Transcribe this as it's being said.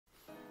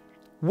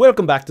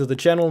Welcome back to the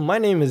channel. My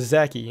name is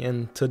Zaki,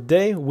 and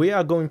today we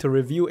are going to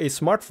review a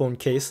smartphone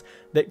case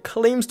that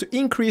claims to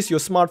increase your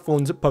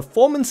smartphone's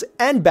performance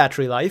and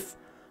battery life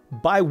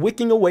by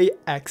wicking away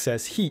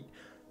excess heat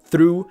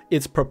through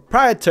its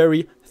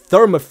proprietary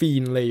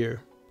thermophene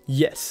layer.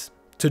 Yes,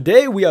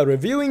 today we are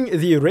reviewing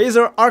the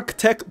Razer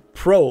Arctech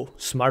Pro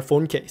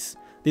smartphone case.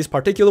 This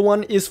particular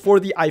one is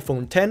for the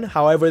iPhone X,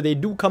 however they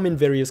do come in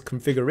various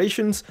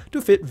configurations to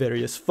fit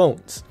various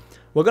phones.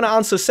 We're going to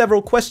answer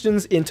several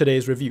questions in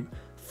today's review.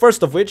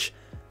 First of which,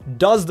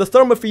 does the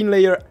thermophene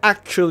layer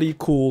actually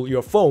cool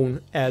your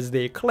phone as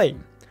they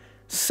claim?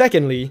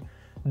 Secondly,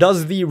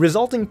 does the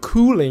resulting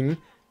cooling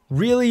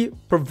really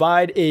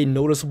provide a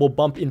noticeable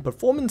bump in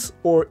performance,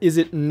 or is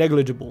it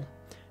negligible?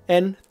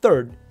 And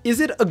third, is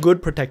it a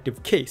good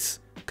protective case?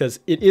 Because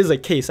it is a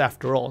case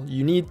after all.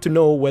 You need to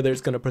know whether it's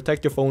going to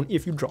protect your phone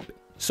if you drop it.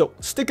 So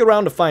stick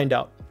around to find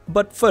out.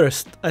 But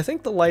first, I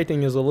think the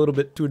lighting is a little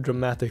bit too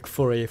dramatic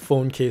for a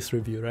phone case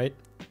review, right?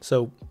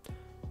 So,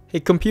 hey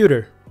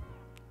computer,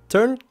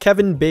 turn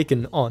Kevin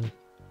Bacon on.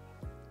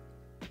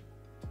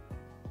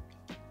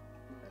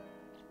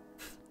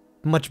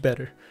 Much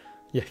better.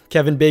 Yeah,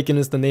 Kevin Bacon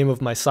is the name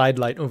of my side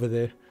light over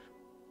there.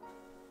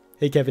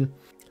 Hey Kevin.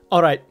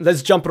 Alright,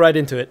 let's jump right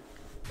into it.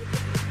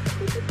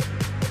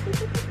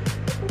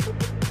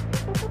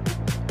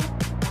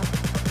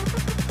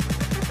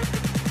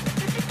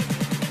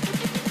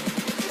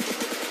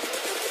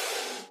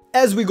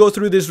 As we go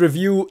through this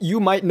review, you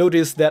might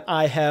notice that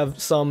I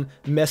have some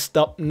messed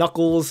up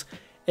knuckles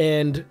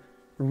and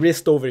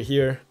wrist over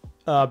here.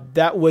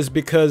 That was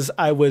because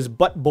I was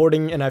butt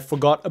boarding and I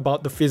forgot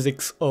about the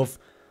physics of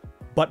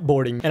butt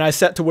boarding. And I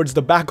sat towards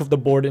the back of the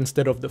board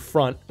instead of the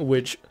front,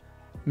 which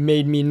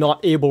made me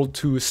not able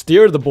to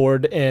steer the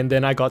board, and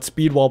then I got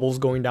speed wobbles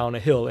going down a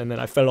hill and then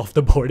I fell off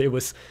the board. It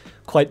was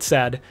quite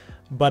sad.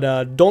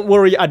 But don't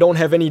worry, I don't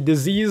have any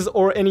disease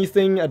or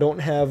anything. I don't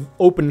have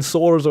open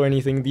sores or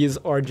anything. These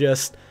are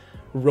just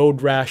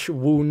road rash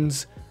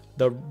wounds.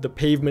 The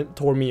pavement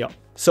tore me up.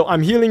 So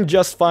I'm healing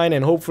just fine,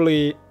 and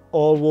hopefully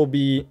all will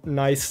be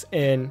nice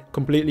and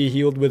completely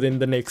healed within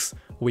the next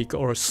week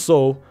or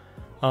so.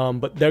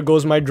 But there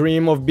goes my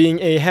dream of being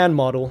a hand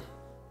model.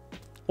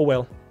 Oh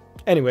well.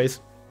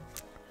 Anyways,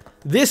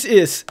 this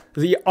is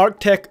the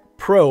Arctech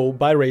Pro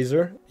by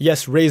Razer.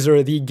 Yes,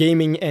 Razer, the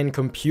gaming and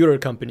computer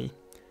company.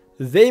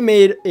 They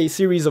made a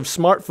series of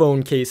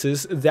smartphone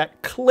cases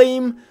that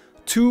claim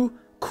to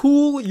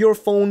cool your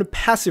phone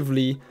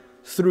passively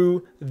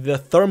through the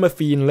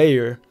thermophene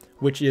layer,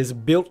 which is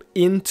built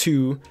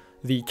into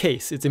the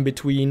case. It's in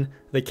between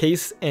the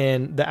case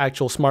and the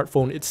actual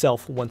smartphone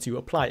itself once you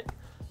apply it.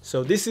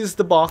 So this is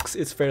the box.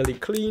 It's fairly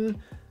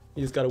clean.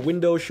 It's got a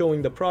window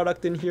showing the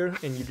product in here,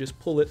 and you just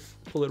pull it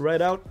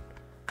right out.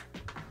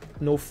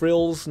 No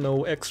frills,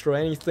 no extra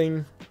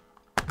anything.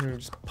 And you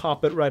just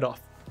pop it right off.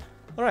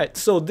 Alright,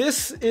 so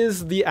this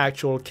is the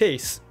actual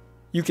case.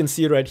 You can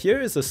see right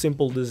here, it's a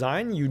simple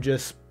design. You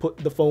just put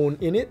the phone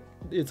in it.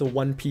 It's a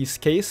one-piece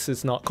case.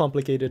 It's not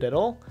complicated at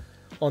all.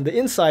 On the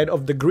inside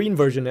of the green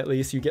version, at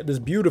least, you get this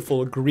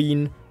beautiful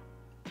green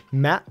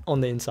mat on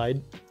the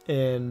inside.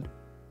 And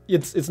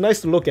it's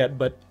nice to look at,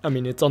 but I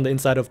mean, it's on the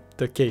inside of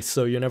the case,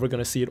 so you're never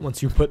going to see it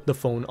once you put the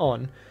phone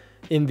on.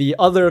 In the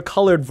other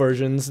colored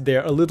versions,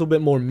 they're a little bit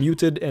more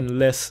muted and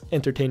less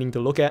entertaining to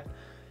look at.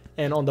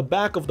 And on the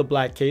back of the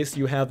black case,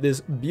 you have this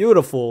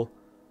beautiful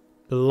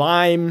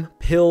lime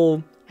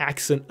pill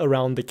accent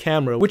around the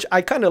camera, which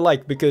I kind of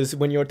like, because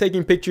when you're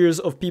taking pictures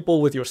of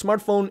people with your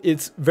smartphone,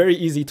 it's very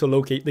easy to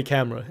locate the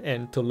camera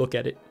and to look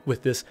at it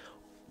with this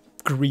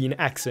green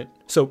accent.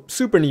 So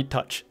super neat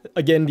touch.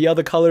 Again, the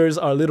other colors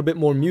are a little bit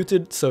more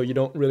muted, so you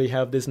don't really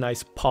have this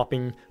nice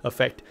popping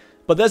effect.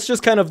 But that's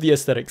just kind of the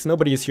aesthetics.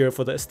 Nobody is here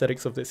for the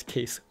aesthetics of this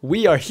case.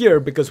 We are here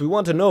because we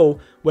want to know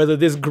whether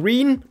this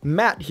green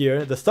mat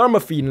here, the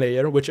thermophene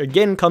layer, which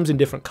again comes in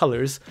different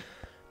colors,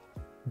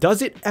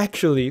 does it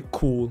actually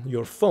cool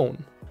your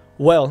phone?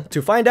 Well,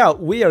 to find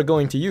out, we are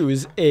going to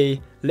use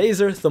a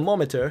laser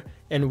thermometer,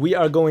 and we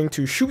are going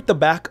to shoot the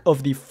back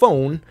of the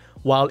phone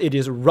while it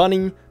is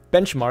running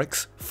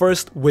benchmarks,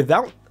 first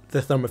without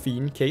the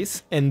thermophene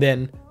case, and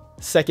then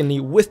secondly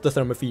with the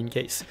thermophene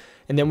case.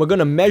 And then we're going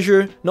to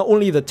measure not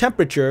only the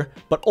temperature,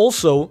 but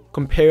also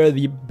compare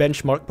the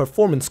benchmark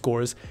performance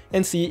scores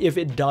and see if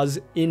it does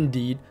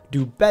indeed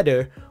do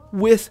better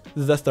with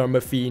the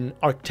thermophene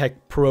Arctech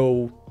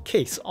Pro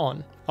case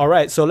on.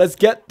 Alright, so let's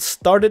get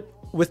started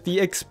with the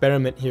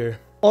experiment here.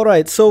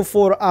 Alright, so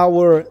for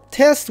our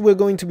test, we're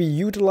going to be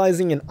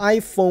utilizing an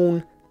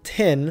iPhone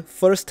X.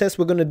 First test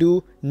we're going to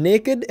do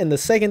naked, and the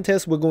second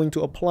test we're going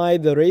to apply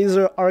the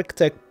Razer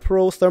Arctech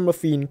Pro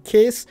thermophene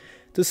case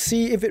to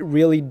see if it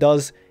really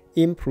does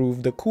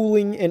improve the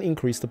cooling and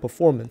increase the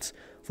performance.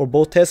 For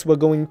both tests, we're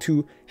going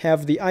to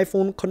have the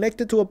iPhone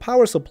connected to a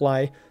power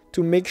supply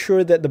to make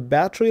sure that the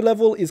battery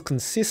level is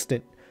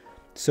consistent.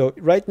 So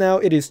right now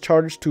it is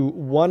charged to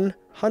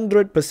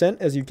 100%.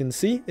 As you can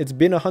see, it's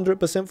been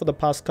 100% for the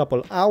past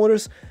couple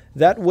hours.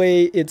 That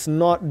way it's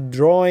not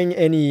drawing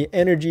any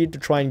energy to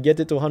try and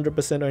get it to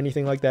 100% or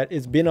anything like that.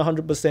 It's been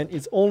 100%.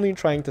 It's only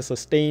trying to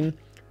sustain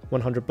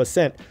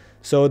 100%.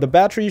 So the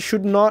battery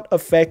should not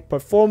affect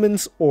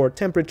performance or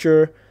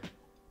temperature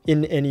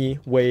in any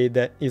way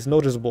that is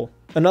noticeable.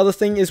 Another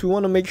thing is we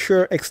want to make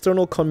sure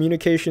external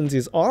communications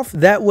is off.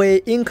 That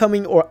way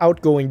incoming or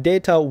outgoing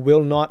data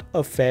will not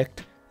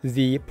affect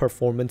the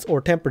performance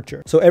or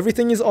temperature. So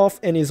everything is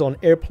off and is on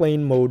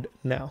airplane mode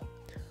now.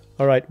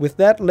 All right, with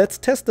that, let's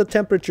test the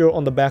temperature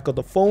on the back of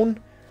the phone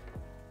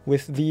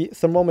with the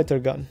thermometer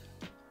gun.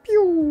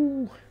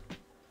 Pew!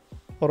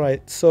 All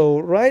right, so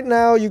right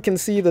now you can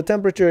see the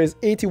temperature is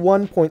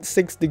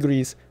 81.6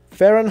 degrees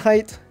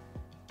Fahrenheit.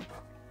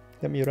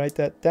 Let me write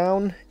that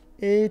down.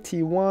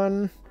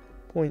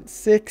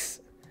 81.6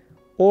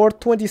 or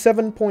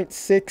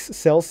 27.6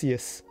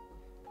 Celsius.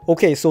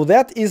 Okay, so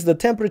that is the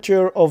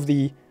temperature of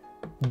the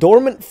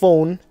dormant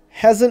phone.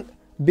 Hasn't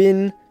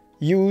been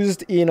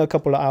used in a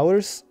couple of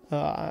hours.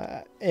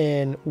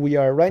 And we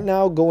are right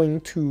now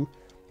going to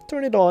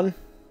turn it on.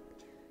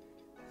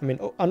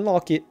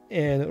 Unlock it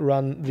and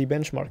run the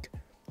benchmark.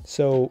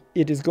 So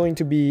it is going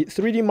to be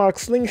 3D Mark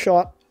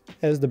Slingshot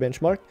as the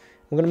benchmark.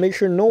 We're going to make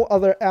sure no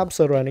other apps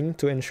are running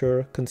to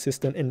ensure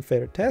consistent and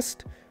fair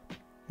test.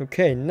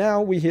 Okay,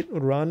 now we hit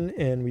run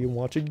and we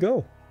watch it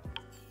go.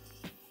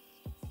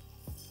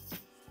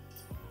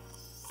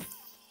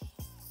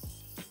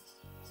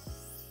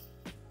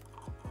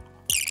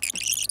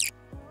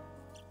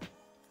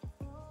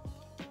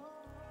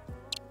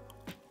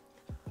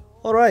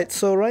 Alright,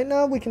 so right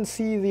now we can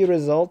see the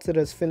results. It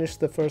has finished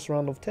the first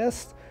round of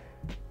tests.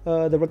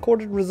 The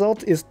recorded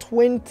result is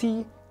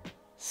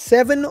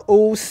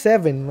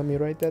 2707. Let me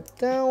write that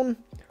down.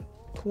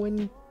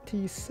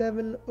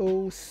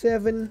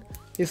 2707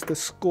 is the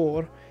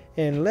score.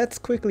 And let's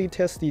quickly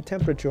test the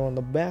temperature on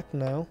the back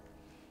now.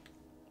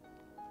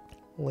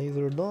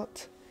 Laser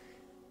dot.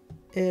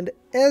 And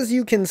as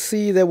you can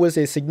see, there was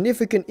a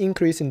significant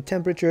increase in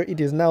temperature.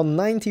 It is now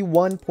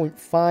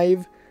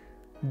 91.5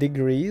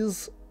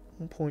 degrees.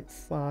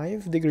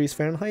 0.5 degrees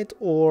Fahrenheit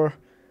or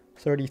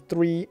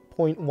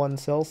 33.1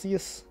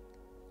 Celsius.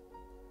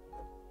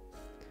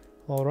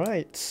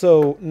 Alright,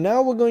 so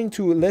now we're going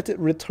to let it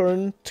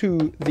return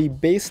to the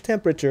base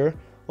temperature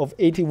of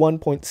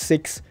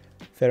 81.6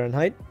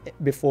 Fahrenheit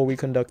before we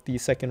conduct the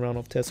second round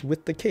of tests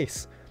with the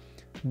case.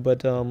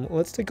 But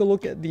let's take a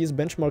look at these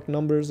benchmark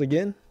numbers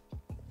again.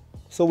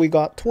 So we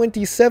got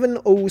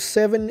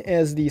 2707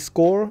 as the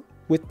score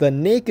with the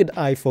naked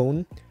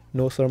iPhone,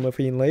 no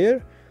thermophene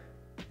layer.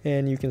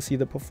 And you can see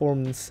the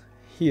performance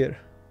here.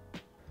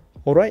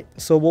 Alright,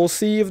 so we'll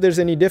see if there's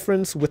any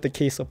difference with the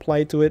case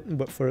applied to it,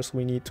 but first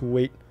we need to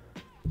wait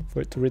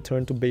for it to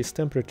return to base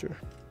temperature.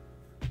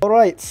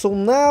 Alright, so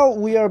now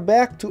we are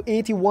back to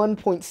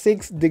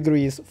 81.6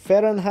 degrees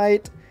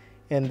Fahrenheit,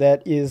 and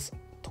that is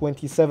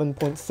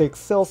 27.6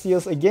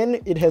 Celsius.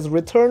 Again, it has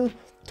returned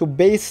to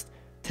base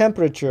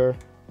temperature,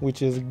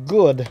 which is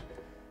good.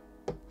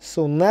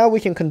 So now we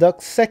can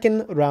conduct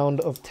second round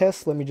of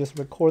tests. Let me just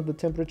record the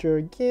temperature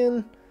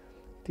again.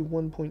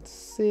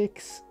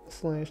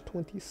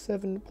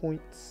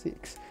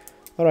 81.6/27.6.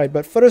 Alright,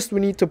 but first we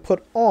need to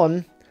put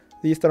on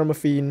the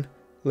thermophene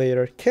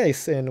layer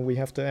case, and we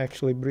have to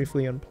actually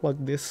briefly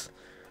unplug this.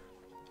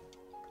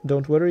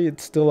 Don't worry,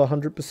 it's still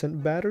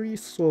 100% battery,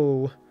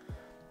 so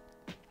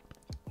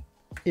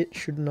it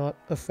should not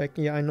affect.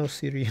 Yeah, I know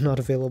Siri not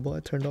available.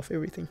 I turned off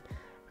everything.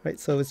 Right,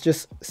 so it's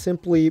just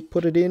simply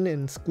put it in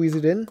and squeeze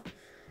it in,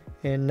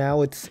 and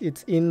now it's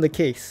in the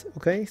case.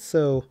 Okay,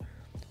 so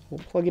we'll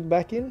plug it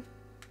back in.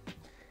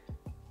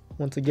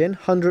 Once again,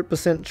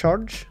 100%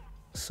 charge,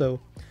 so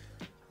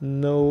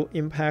no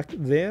impact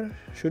there,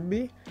 should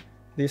be.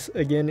 This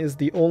again is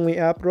the only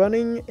app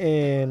running,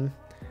 and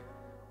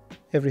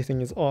everything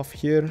is off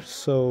here,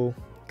 so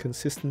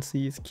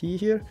consistency is key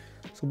here.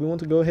 So we want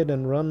to go ahead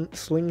and run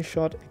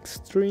Slingshot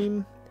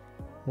Extreme.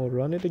 We'll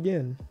run it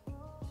again.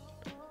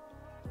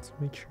 Let's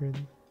make sure.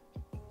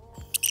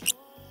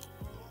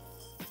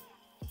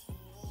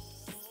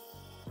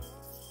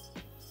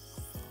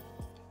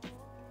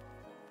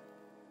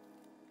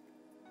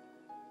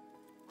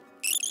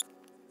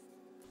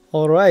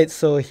 Alright,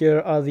 so here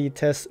are the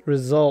test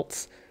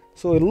results.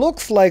 So it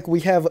looks like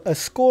we have a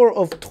score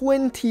of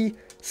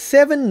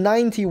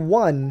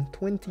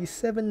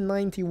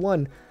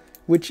 2791,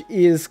 which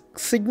is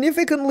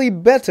significantly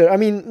better. I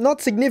mean, not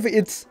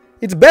significant,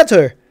 it's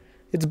better.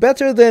 It's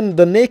better than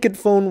the naked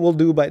phone will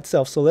do by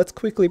itself. So let's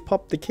quickly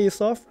pop the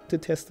case off to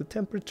test the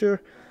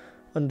temperature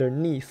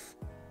underneath.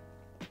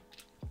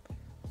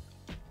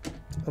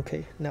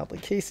 Okay, now the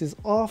case is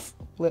off.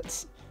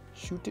 Let's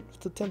shoot it with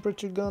the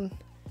temperature gun.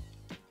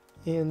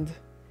 And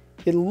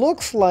it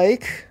looks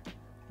like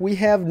we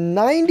have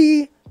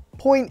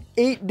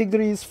 90.8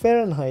 degrees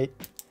Fahrenheit.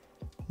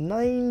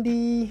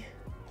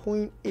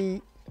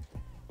 90.8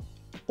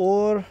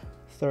 or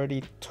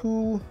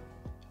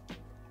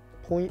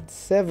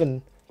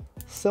 32.7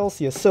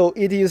 Celsius. So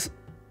it is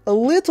a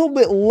little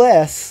bit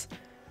less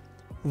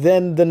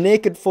than the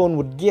naked phone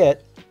would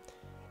get,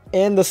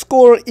 and the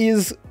score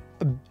is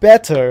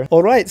better.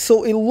 Alright,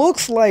 so it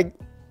looks like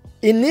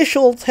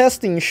initial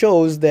testing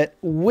shows that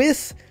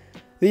with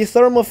the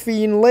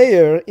thermophene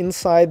layer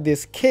inside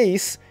this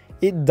case,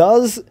 it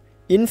does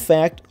in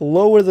fact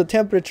lower the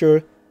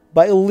temperature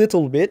by a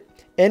little bit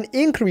and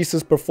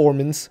increases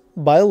performance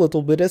by a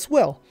little bit as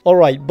well.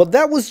 Alright, but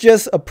that was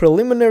just a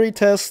preliminary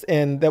test,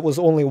 and that was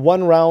only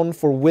one round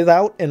for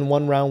without and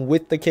one round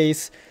with the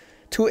case.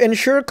 To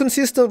ensure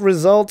consistent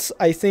results,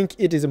 I think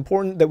it is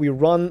important that we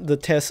run the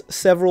test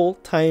several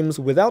times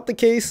without the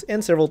case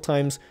and several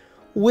times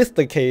with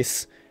the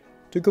case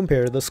to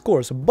compare the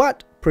scores.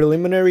 But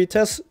preliminary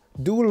tests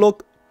do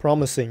look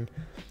promising.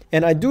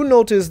 And I do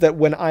notice that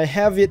when I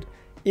have it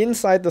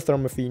inside the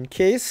thermophene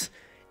case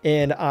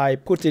and I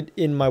put it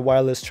in my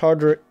wireless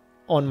charger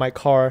on my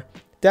car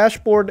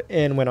dashboard,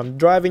 and when I'm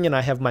driving and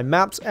I have my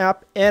Maps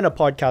app and a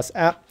podcast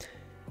app,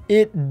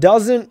 it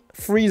doesn't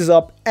freeze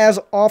up as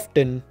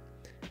often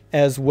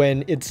as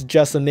when it's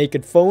just a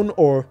naked phone,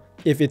 or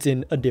if it's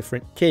in a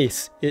different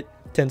case, it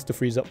tends to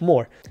freeze up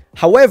more.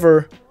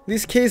 However,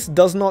 this case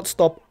does not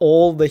stop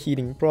all the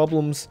heating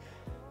problems.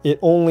 It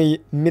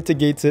only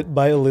mitigates it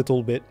by a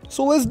little bit.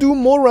 So let's do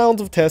more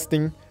rounds of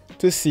testing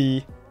to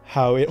see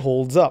how it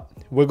holds up.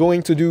 We're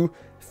going to do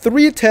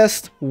 3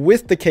 tests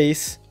with the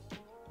case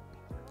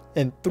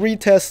and 3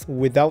 tests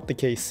without the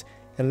case,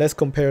 and let's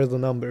compare the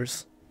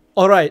numbers.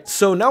 Alright,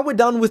 so now we're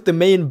done with the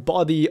main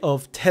body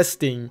of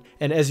testing,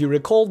 and as you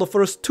recall, the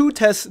first 2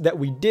 tests that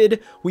we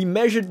did, we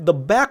measured the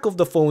back of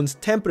the phone's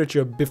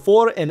temperature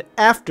before and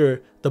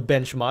after the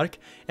benchmark,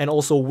 and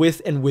also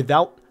with and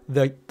without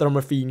the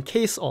thermophene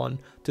case on,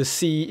 to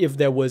see if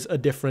there was a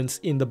difference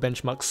in the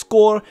benchmark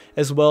score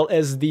as well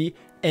as the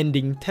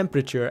ending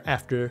temperature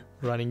after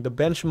running the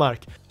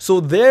benchmark. So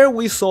there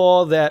we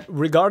saw that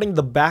regarding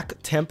the back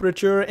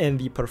temperature and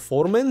the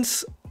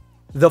performance,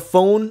 the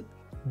phone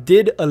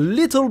did a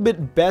little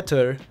bit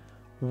better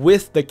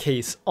with the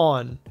case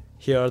on.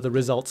 Here are the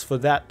results for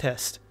that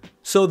test.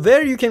 So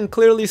there you can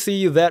clearly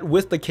see that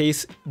with the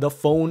case, the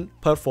phone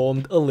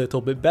performed a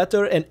little bit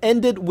better and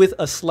ended with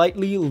a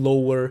slightly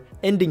lower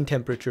ending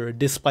temperature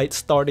despite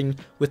starting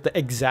with the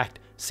exact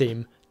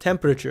same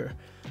temperature.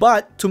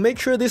 But to make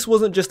sure this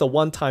wasn't just a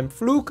one-time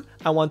fluke,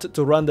 I wanted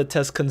to run the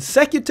test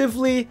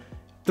consecutively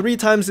 3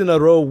 times in a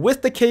row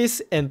with the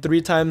case and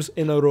 3 times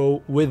in a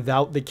row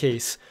without the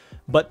case.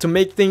 But to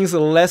make things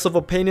less of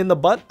a pain in the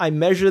butt, I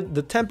measured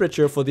the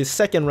temperature for this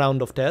second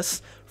round of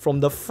tests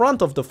from the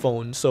front of the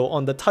phone, so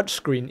on the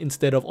touchscreen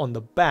instead of on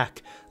the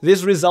back.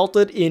 This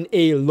resulted in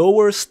a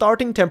lower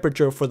starting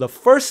temperature for the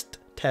first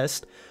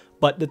test,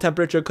 but the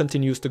temperature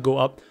continues to go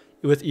up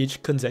with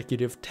each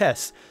consecutive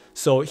test.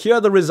 So here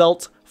are the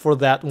results for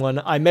that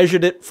one. I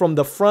measured it from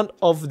the front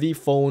of the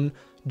phone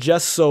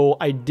just so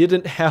I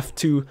didn't have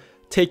to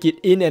take it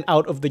in and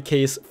out of the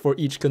case for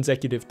each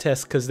consecutive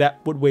test, because that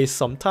would waste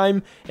some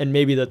time and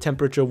maybe the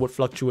temperature would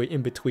fluctuate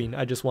in between.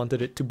 I just wanted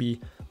it to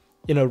be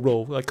in a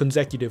row, like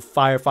consecutive,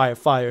 fire, fire,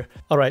 fire.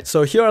 Alright,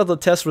 so here are the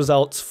test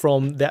results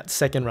from that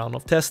second round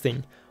of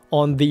testing.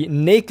 On the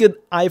naked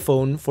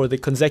iPhone for the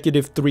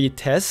consecutive 3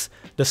 tests,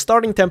 the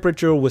starting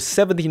temperature was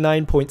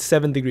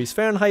 79.7 degrees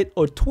Fahrenheit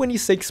or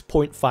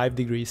 26.5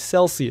 degrees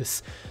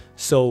Celsius.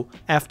 So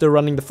after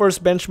running the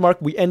first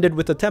benchmark, we ended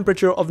with a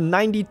temperature of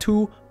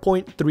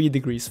 92.3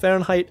 degrees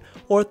Fahrenheit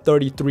or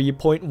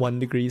 33.1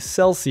 degrees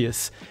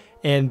Celsius.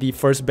 And the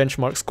first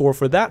benchmark score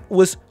for that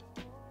was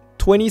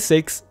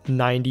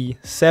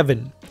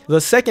 2697. The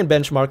second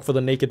benchmark for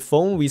the naked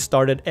phone, we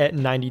started at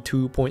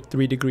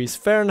 92.3 degrees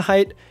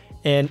Fahrenheit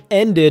and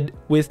ended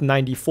with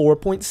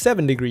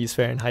 94.7 degrees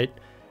Fahrenheit.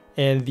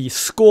 And the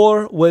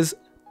score was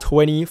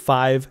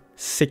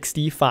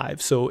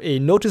 2565, so a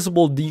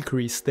noticeable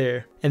decrease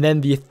there. And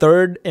then the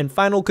third and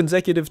final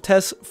consecutive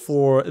test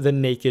for the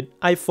naked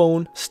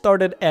iPhone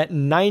started at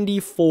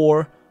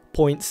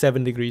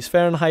 94.7 degrees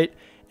Fahrenheit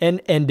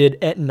and ended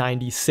at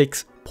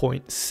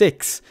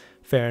 96.6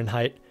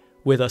 Fahrenheit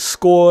with a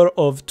score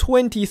of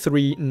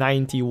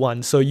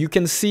 2391. So you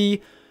can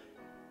see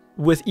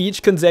with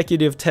each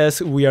consecutive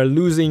test, we are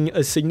losing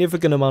a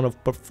significant amount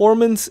of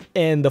performance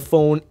and the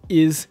phone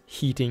is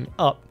heating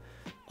up.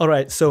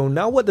 Alright, so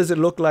now what does it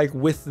look like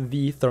with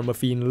the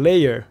thermophene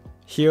layer?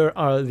 Here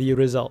are the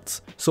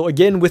results. So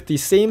again, with the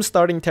same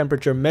starting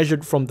temperature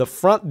measured from the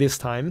front this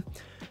time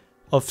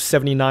of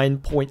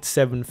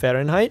 79.7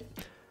 Fahrenheit,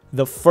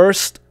 the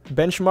first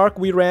benchmark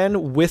we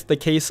ran with the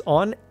case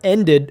on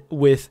ended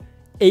with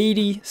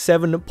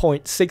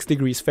 87.6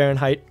 degrees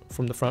Fahrenheit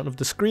from the front of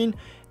the screen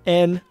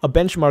and a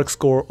benchmark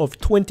score of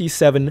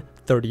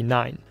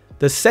 2739.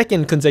 The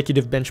second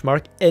consecutive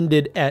benchmark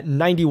ended at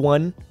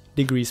 91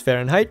 degrees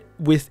Fahrenheit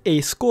with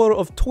a score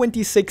of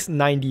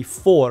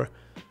 2694.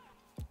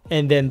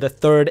 And then the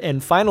third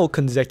and final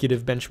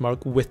consecutive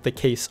benchmark with the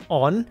case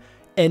on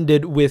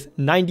ended with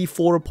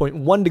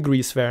 94.1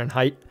 degrees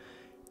Fahrenheit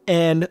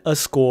and a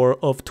score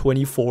of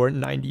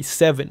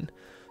 2497.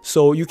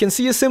 So you can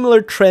see a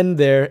similar trend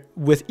there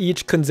with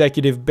each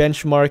consecutive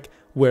benchmark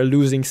we're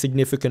losing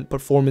significant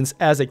performance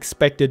as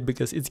expected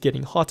because it's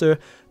getting hotter.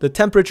 The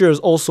temperature is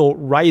also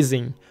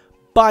rising.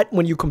 But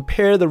when you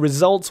compare the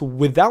results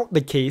without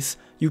the case,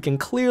 you can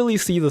clearly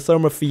see the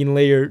thermophene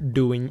layer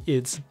doing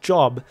its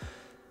job.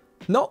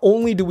 Not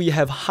only do we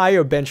have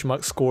higher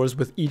benchmark scores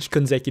with each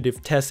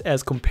consecutive test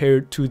as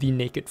compared to the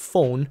naked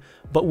phone,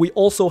 but we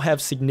also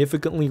have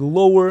significantly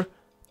lower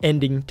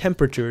ending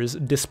temperatures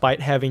despite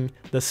having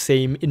the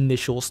same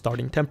initial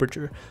starting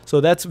temperature.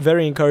 So that's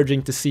very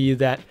encouraging to see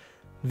that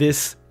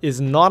this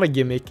is not a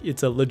gimmick,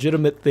 it's a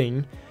legitimate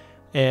thing.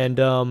 And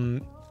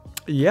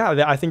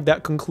yeah, I think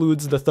that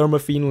concludes the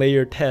thermophene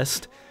layer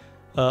test.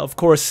 Of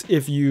course,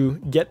 if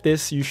you get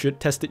this, you should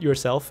test it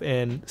yourself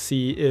and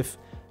see if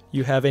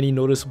you have any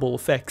noticeable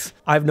effects.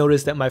 I've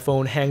noticed that my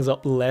phone hangs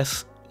up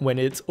less when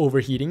it's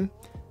overheating.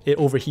 It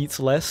overheats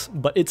less,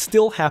 but it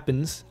still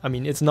happens. I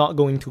mean, it's not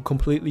going to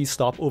completely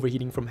stop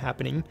overheating from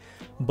happening,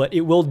 but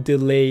it will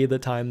delay the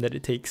time that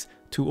it takes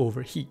to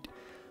overheat.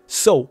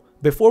 So,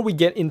 before we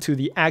get into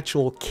the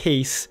actual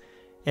case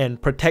and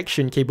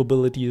protection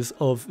capabilities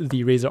of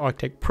the Razer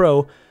Arctech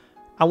Pro,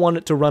 I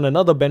wanted to run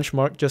another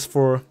benchmark just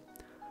for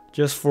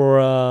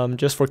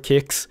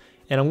kicks,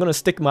 and I'm gonna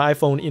stick my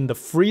iPhone in the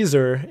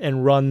freezer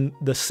and run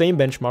the same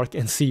benchmark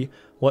and see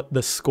what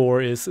the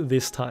score is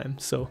this time.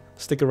 So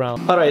stick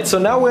around. All right, so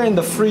now we're in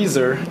the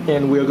freezer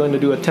and we're going to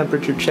do a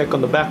temperature check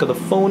on the back of the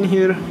phone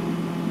here.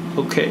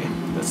 Okay,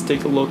 let's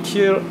take a look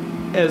here.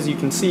 As you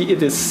can see,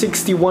 it is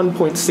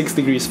 61.6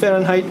 degrees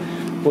Fahrenheit.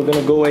 We're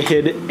gonna go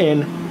ahead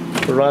and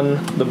run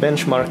the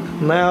benchmark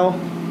now.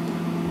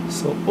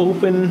 So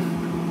open,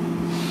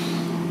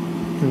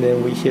 and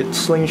then we hit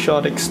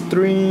Slingshot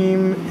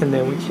Extreme, and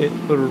then we hit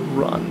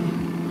run.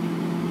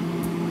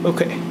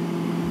 Okay.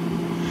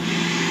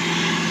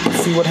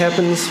 Let's see what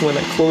happens when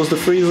I close the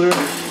freezer,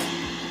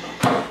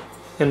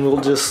 and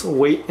we'll just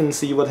wait and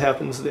see what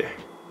happens there.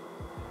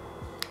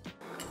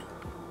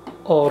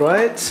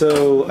 Alright,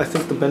 so I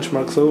think the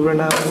benchmark's over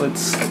now.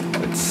 Let's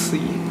see.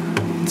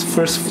 Let's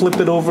first flip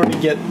it over to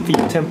get the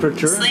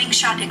temperature.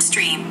 Slingshot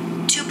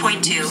Extreme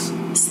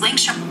 2.2.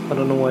 Slingshot. I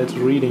don't know why it's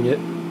reading it.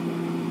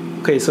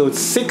 Okay, so it's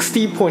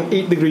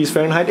 60.8 degrees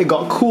Fahrenheit. It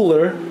got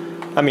cooler.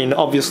 I mean,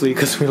 obviously,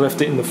 because we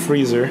left it in the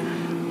freezer.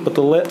 But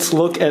let's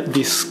look at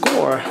the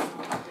score.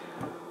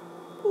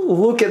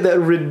 Look at that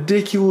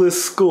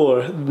ridiculous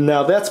score.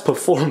 Now that's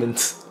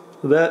performance.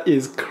 That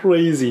is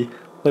crazy.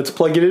 Let's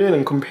plug it in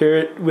and compare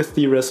it with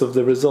the rest of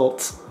the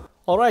results.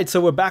 Alright,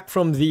 so we're back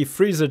from the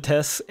freezer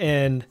tests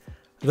and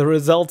the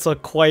results are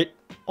quite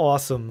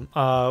awesome.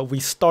 We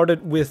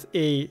started with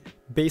a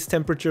base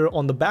temperature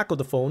on the back of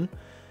the phone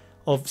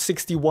of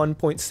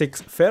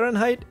 61.6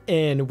 Fahrenheit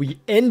and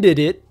we ended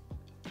it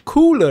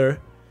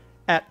cooler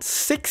at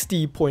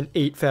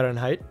 60.8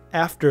 Fahrenheit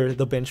after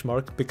the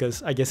benchmark,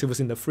 because I guess it was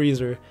in the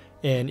freezer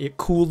and it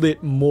cooled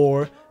it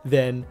more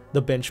than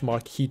the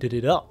benchmark heated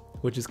it up,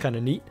 which is kind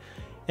of neat.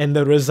 And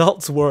the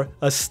results were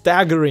a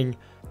staggering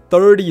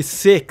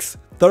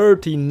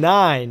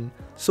 36-39.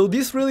 So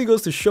this really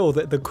goes to show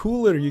that the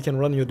cooler you can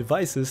run your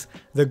devices,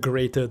 the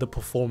greater the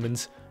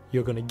performance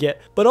you're gonna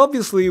get. But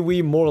obviously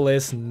we more or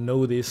less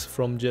know this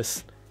from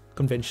just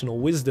conventional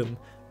wisdom,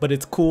 but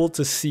it's cool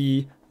to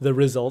see the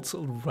results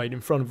right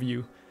in front of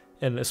you,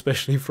 and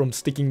especially from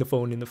sticking the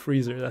phone in the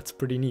freezer. That's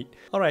pretty neat.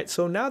 Alright,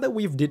 so now that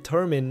we've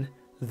determined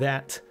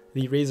that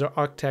the Razer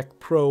Arctech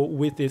Pro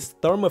with its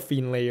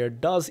thermophene layer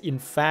does in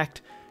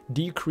fact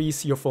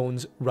decrease your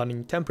phone's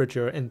running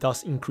temperature and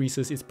thus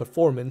increases its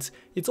performance,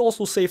 it's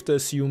also safe to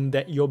assume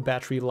that your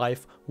battery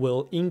life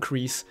will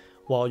increase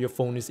while your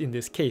phone is in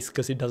this case,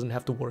 because it doesn't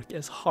have to work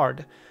as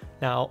hard.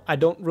 Now, I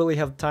don't really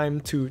have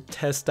time to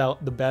test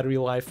out the battery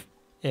life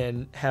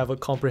and have a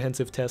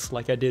comprehensive test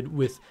like I did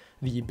with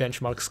the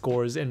benchmark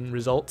scores and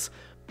results,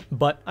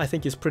 but I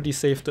think it's pretty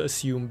safe to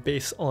assume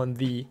based on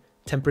the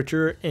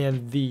temperature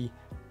and the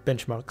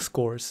benchmark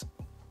scores.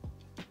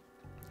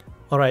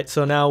 Alright,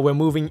 so now we're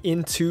moving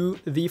into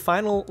the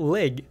final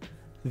leg,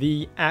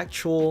 the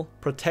actual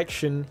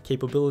protection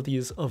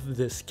capabilities of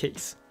this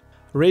case.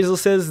 Razer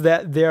says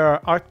that their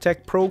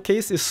Arctech Pro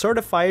case is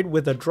certified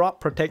with a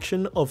drop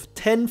protection of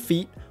 10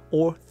 feet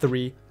or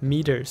 3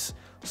 meters.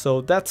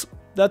 So that's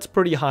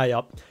pretty high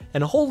up.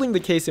 And holding the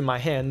case in my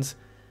hands,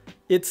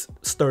 it's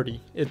sturdy.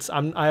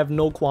 I have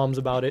no qualms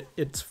about it.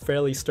 It's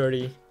fairly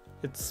sturdy.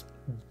 It's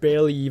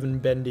barely even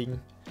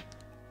bending.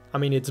 I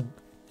mean, it's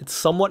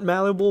somewhat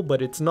malleable,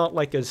 but it's not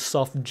like a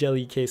soft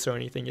jelly case or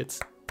anything.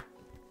 If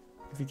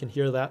you can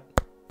hear that,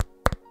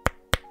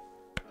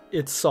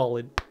 it's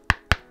solid.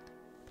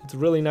 It's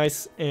really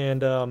nice,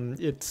 and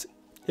it's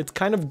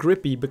kind of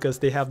grippy because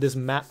they have this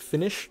matte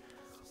finish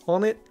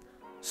on it.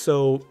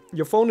 So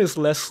your phone is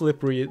less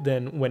slippery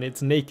than when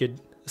it's naked,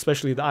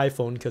 especially the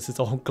iPhone, because it's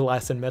all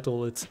glass and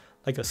metal. It's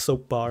like a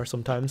soap bar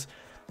sometimes.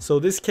 So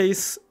this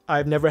case,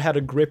 I've never had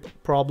a grip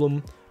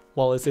problem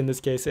while it's in this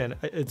case, and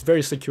it's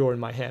very secure in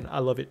my hand. I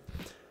love it.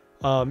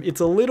 It's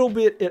a little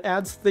bit, it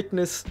adds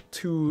thickness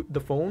to the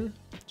phone,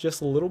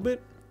 just a little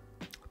bit.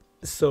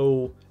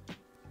 So,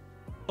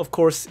 of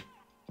course,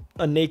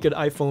 a naked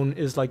iPhone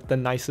is like the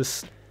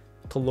nicest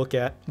to look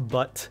at,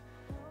 but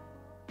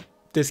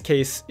this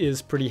case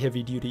is pretty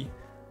heavy duty.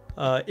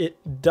 It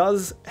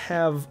does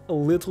have a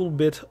little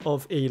bit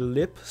of a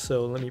lip,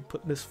 so let me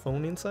put this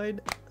phone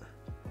inside.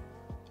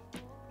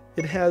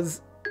 It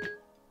has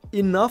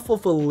enough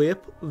of a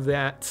lip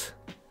that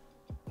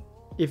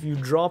if you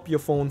drop your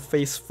phone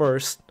face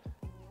first,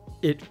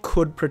 it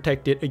could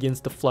protect it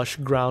against the flush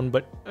ground,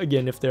 but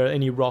again, if there are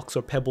any rocks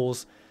or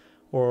pebbles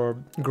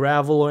or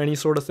gravel or any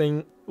sort of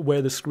thing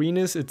where the screen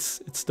is,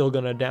 it's still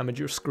gonna damage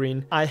your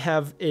screen. I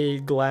have a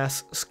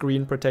glass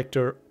screen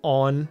protector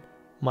on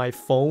my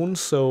phone,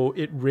 so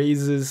it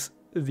raises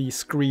the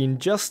screen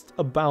just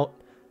about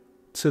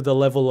to the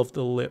level of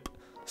the lip.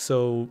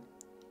 So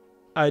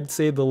I'd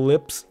say the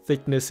lip's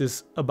thickness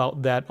is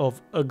about that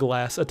of a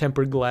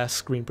tempered glass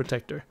screen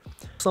protector.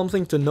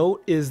 Something to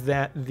note is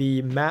that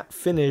the matte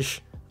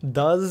finish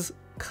does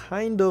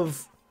kind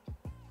of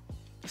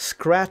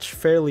scratch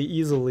fairly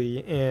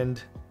easily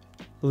and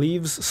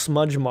leaves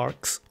smudge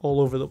marks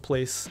all over the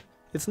place.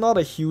 It's not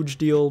a huge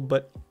deal,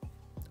 but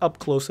up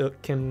close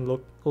it can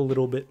look a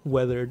little bit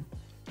weathered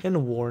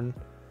and worn.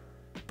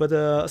 But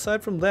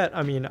aside from that,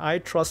 I mean, I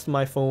trust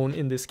my phone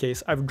in this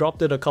case. I've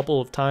dropped it a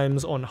couple of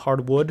times on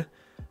hardwood.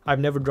 I've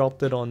never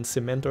dropped it on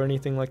cement or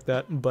anything like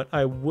that, but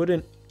I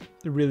wouldn't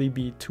really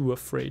be too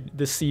afraid.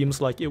 This seems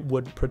like it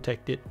would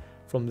protect it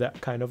from that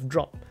kind of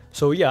drop.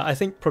 So yeah, I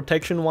think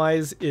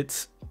protection-wise,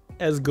 it's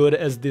as good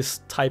as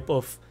this type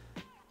of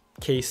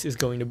case is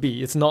going to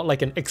be. It's not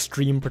like an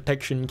extreme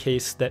protection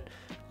case that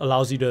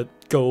allows you to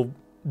go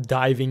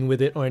diving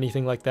with it or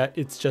anything like that.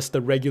 It's just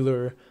a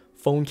regular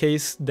phone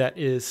case that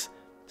is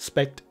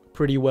spec'd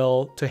pretty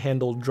well to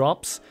handle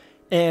drops,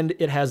 and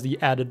it has the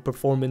added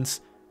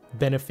performance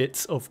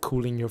benefits of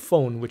cooling your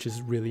phone, which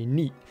is really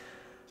neat.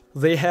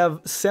 They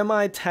have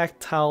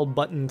semi-tactile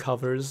button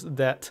covers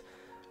that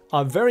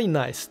are very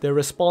nice. They're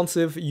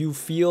responsive, you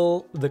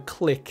feel the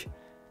click,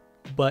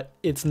 but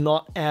it's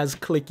not as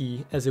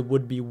clicky as it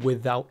would be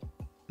without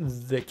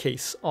the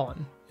case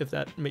on, if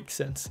that makes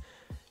sense.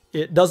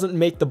 It doesn't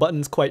make the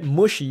buttons quite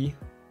mushy,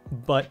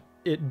 but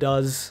it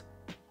does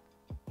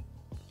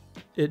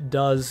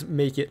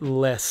make it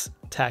less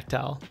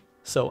tactile.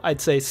 So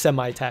I'd say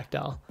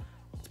semi-tactile.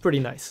 It's pretty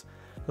nice.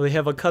 They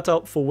have a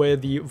cutout for where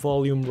the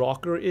volume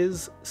rocker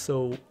is,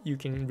 so you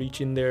can reach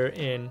in there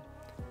and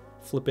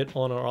flip it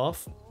on or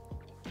off.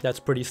 That's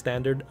pretty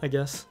standard, I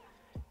guess.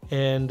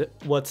 And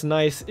what's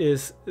nice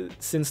is,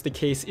 since the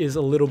case is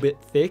a little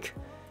bit thick,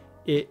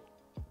 it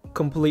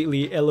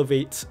completely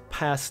elevates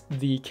past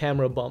the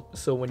camera bump,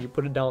 so when you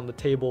put it down on the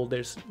table,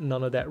 there's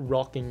none of that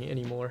rocking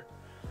anymore.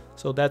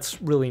 So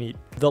that's really neat.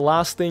 The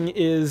last thing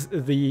is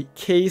the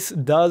case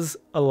does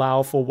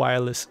allow for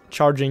wireless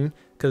charging,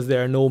 because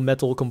there are no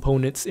metal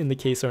components in the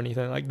case or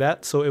anything like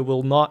that, so it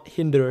will not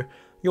hinder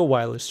your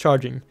wireless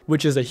charging,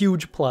 which is a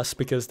huge plus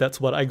because that's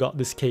what I got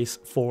this case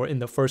for in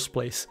the first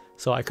place.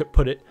 So I could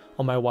put it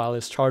on my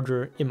wireless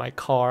charger in my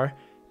car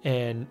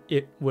and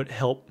it would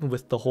help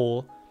with the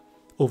whole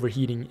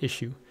overheating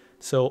issue.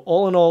 So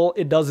all in all,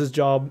 it does its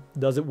job,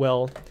 does it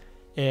well,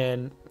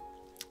 and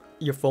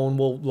your phone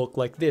will look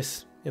like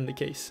this in the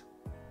case.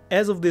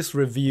 As of this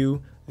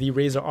review, the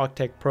Razer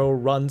Arctech Pro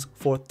runs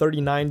for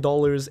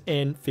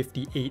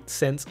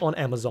 $39.58 on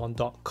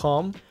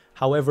Amazon.com.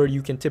 However,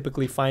 you can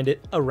typically find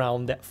it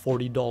around that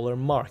 $40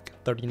 mark,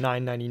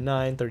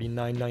 $39.99,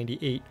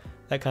 $39.98,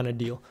 that kind of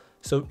deal.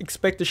 So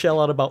expect to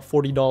shell out about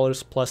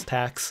 $40 plus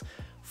tax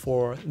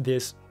for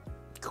this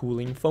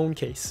cooling phone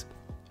case.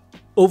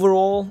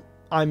 Overall,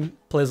 I'm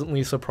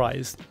pleasantly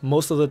surprised.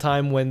 Most of the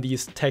time when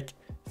these tech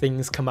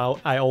things come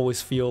out, I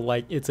always feel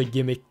like it's a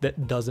gimmick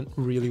that doesn't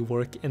really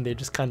work and they're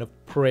just kind of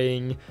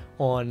preying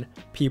on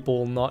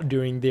people not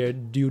doing their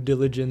due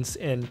diligence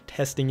and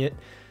testing it.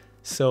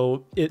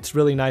 So it's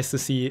really nice to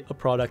see a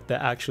product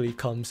that actually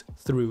comes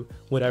through.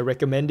 Would I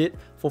recommend it?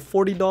 For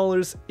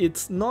 $40,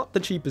 it's not the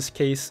cheapest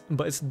case,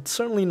 but it's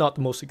certainly not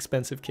the most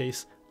expensive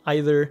case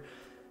either.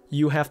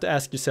 You have to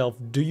ask yourself,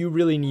 do you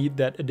really need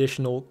that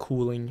additional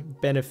cooling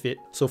benefit?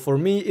 So for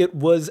me, it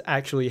was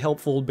actually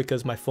helpful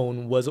because my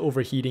phone was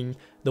overheating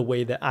the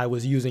way that I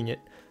was using it.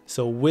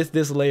 So with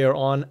this layer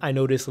on, I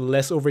noticed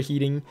less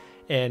overheating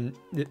and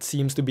it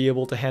seems to be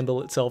able to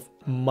handle itself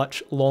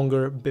much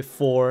longer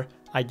before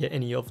I get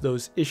any of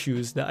those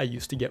issues that I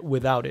used to get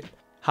without it.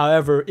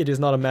 However, it is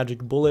not a magic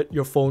bullet.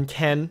 Your phone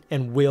can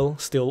and will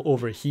still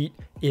overheat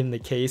in the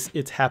case.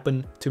 It's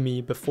happened to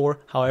me before.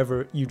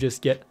 However, you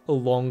just get a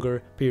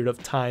longer period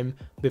of time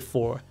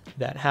before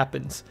that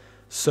happens.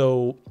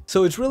 So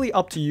it's really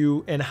up to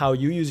you and how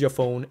you use your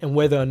phone and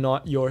whether or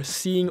not you're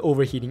seeing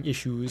overheating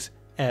issues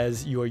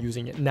as you are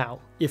using it now.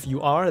 If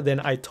you are,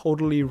 then I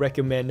totally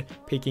recommend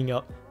picking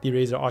up the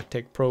Razer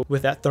Arctech Pro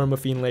with that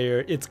thermophene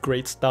layer. It's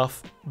great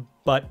stuff.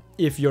 But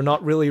if you're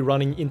not really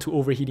running into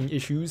overheating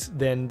issues,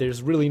 then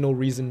there's really no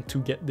reason to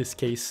get this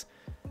case.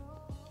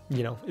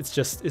 You know, it's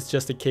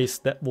just a case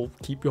that will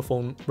keep your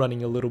phone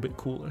running a little bit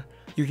cooler.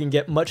 You can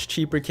get much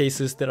cheaper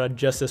cases that are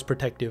just as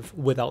protective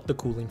without the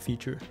cooling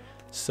feature.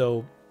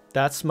 So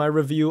that's my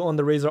review on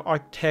the Razer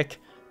Arctech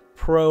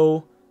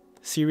Pro.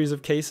 series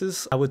of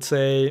cases, I would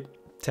say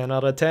 10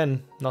 out of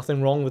 10.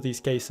 Nothing wrong with these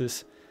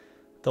cases.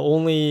 The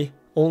only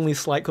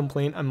slight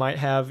complaint I might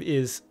have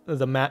is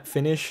the matte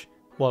finish.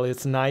 While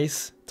it's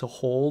nice to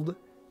hold,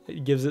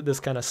 it gives it this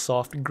kind of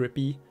soft,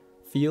 grippy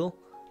feel.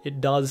 It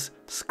does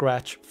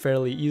scratch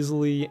fairly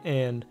easily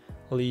and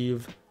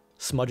leave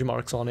smudge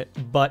marks on it,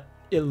 but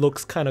it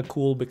looks kind of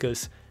cool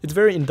because it's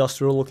very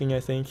industrial looking, I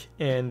think,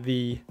 and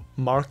the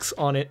marks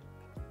on it,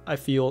 I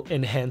feel,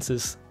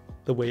 enhances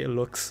the way it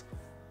looks.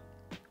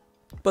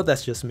 But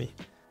that's just me.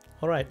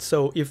 Alright,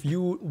 so if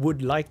you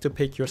would like to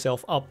pick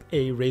yourself up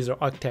a Razer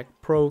Arctech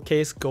Pro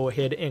case, go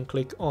ahead and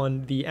click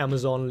on the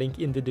Amazon link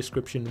in the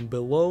description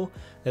below.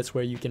 That's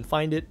where you can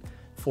find it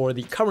for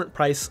the current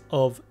price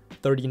of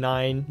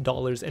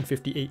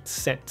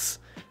 $39.58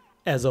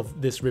 as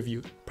of this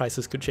review.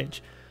 Prices could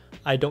change.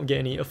 I don't get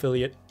any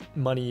affiliate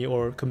money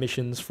or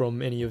commissions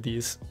from any of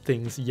these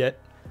things yet.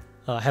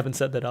 Haven't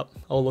set that up.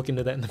 I'll look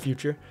into that in the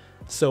future.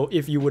 So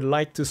if you would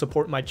like to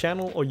support my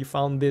channel or you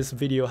found this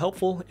video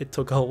helpful, it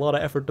took a lot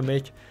of effort to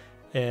make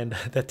and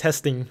the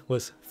testing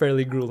was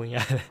fairly grueling.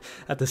 I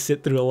had to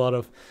sit through a lot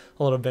of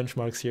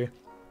benchmarks here.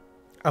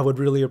 I would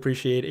really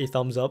appreciate a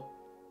thumbs up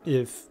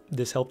if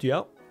this helped you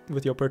out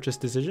with your purchase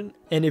decision.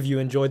 And if you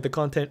enjoyed the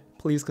content,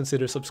 please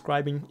consider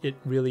subscribing. It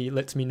really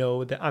lets me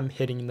know that I'm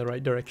heading in the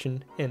right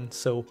direction, and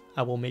so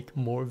I will make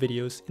more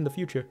videos in the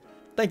future.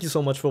 Thank you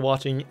so much for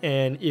watching,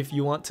 and if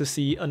you want to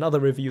see another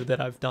review that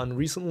I've done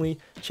recently,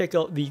 check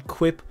out the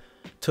Quip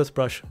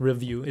toothbrush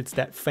review. It's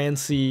that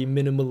fancy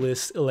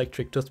minimalist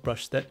electric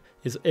toothbrush that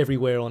is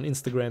everywhere on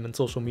Instagram and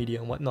social media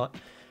and whatnot,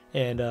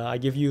 and I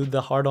give you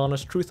the hard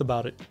honest truth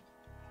about it.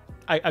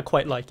 I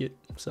quite like it,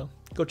 so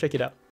go check it out.